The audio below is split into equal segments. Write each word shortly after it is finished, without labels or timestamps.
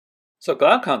So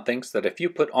Glaucon thinks that if you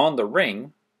put on the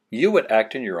ring, you would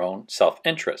act in your own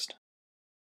self-interest.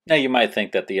 Now you might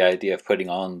think that the idea of putting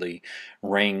on the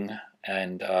ring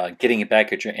and getting it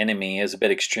back at your enemy is a bit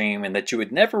extreme and that you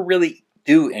would never really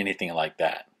do anything like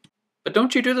that. But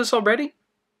don't you do this already?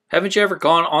 Haven't you ever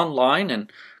gone online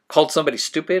and called somebody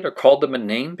stupid or called them a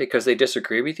name because they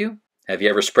disagree with you? Have you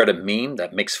ever spread a meme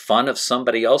that makes fun of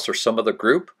somebody else or some other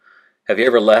group? Have you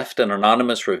ever left an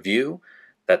anonymous review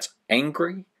that's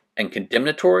angry and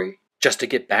condemnatory just to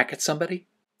get back at somebody?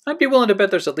 I'd be willing to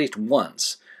bet there's at least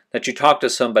once that you talk to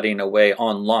somebody in a way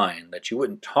online that you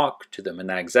wouldn't talk to them in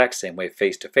that exact same way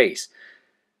face to face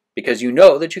because you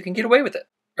know that you can get away with it.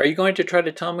 Are you going to try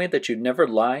to tell me that you never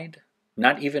lied,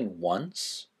 not even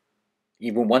once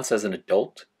as an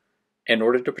adult, in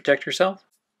order to protect yourself?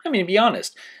 I mean, be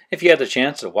honest, if you had the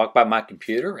chance to walk by my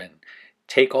computer and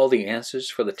take all the answers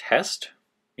for the test,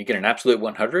 you get an absolute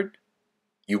 100,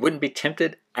 you wouldn't be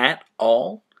tempted at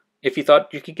all if you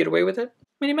thought you could get away with it?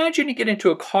 I mean, imagine you get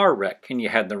into a car wreck and you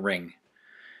had the ring.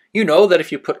 You know that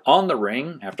if you put on the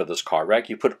ring, after this car wreck,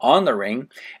 you put on the ring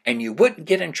and you wouldn't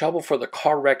get in trouble for the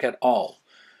car wreck at all.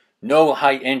 No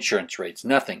high insurance rates,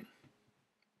 nothing.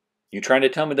 You trying to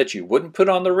tell me that you wouldn't put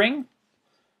on the ring?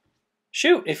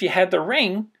 Shoot, if you had the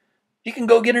ring, you can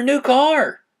go get a new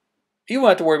car. You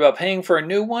won't have to worry about paying for a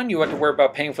new one. You won't have to worry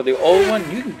about paying for the old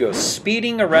one. You can go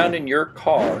speeding around in your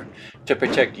car to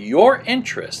protect your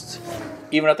interests,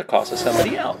 even at the cost of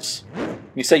somebody else.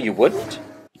 You say you wouldn't?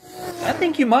 I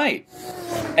think you might.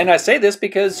 And I say this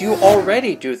because you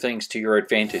already do things to your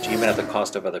advantage, even at the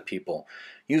cost of other people.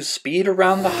 You speed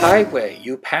around the highway.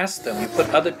 You pass them. You put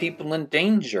other people in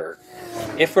danger.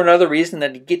 If for another reason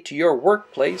than to get to your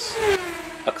workplace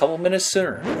a couple minutes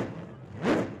sooner.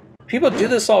 People do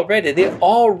this already. They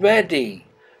already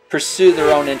pursue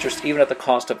their own interests, even at the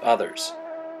cost of others.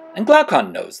 And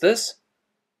Glaucon knows this.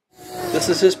 This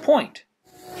is his point.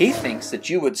 He thinks that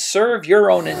you would serve your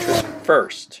own interest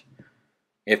first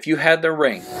if you had the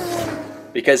ring.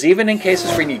 Because even in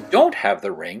cases where you don't have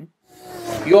the ring,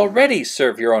 you already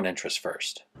serve your own interest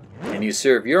first. And you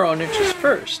serve your own interest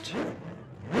first,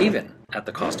 even at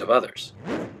the cost of others.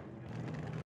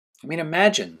 I mean,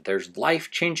 imagine there's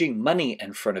life-changing money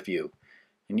in front of you,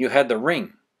 and you had the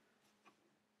ring.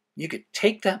 You could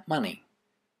take that money.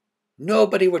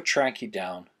 Nobody would track you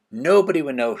down. Nobody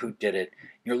would know who did it.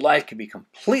 Your life could be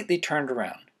completely turned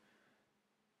around.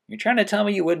 You're trying to tell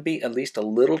me you wouldn't be at least a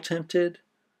little tempted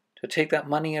to take that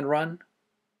money and run?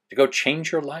 To go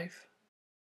change your life?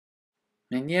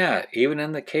 And yeah, even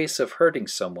in the case of hurting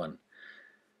someone,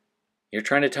 you're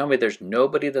trying to tell me there's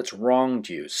nobody that's wronged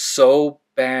you so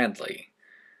badly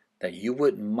that you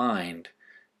wouldn't mind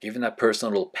giving that person a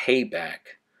little payback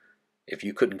if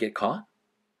you couldn't get caught?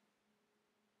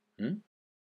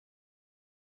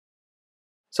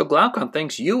 So Glaucon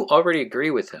thinks you already agree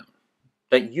with him,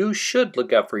 that you should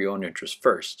look out for your own interest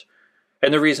first.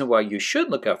 And the reason why you should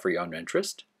look out for your own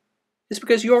interest is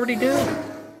because you already do.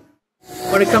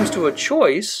 When it comes to a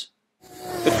choice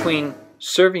between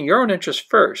serving your own interest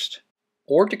first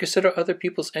or to consider other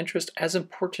people's interest as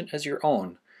important as your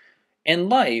own, in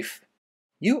life,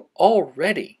 you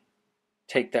already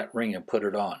take that ring and put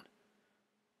it on.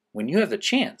 When you have the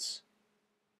chance,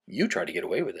 you try to get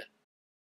away with it.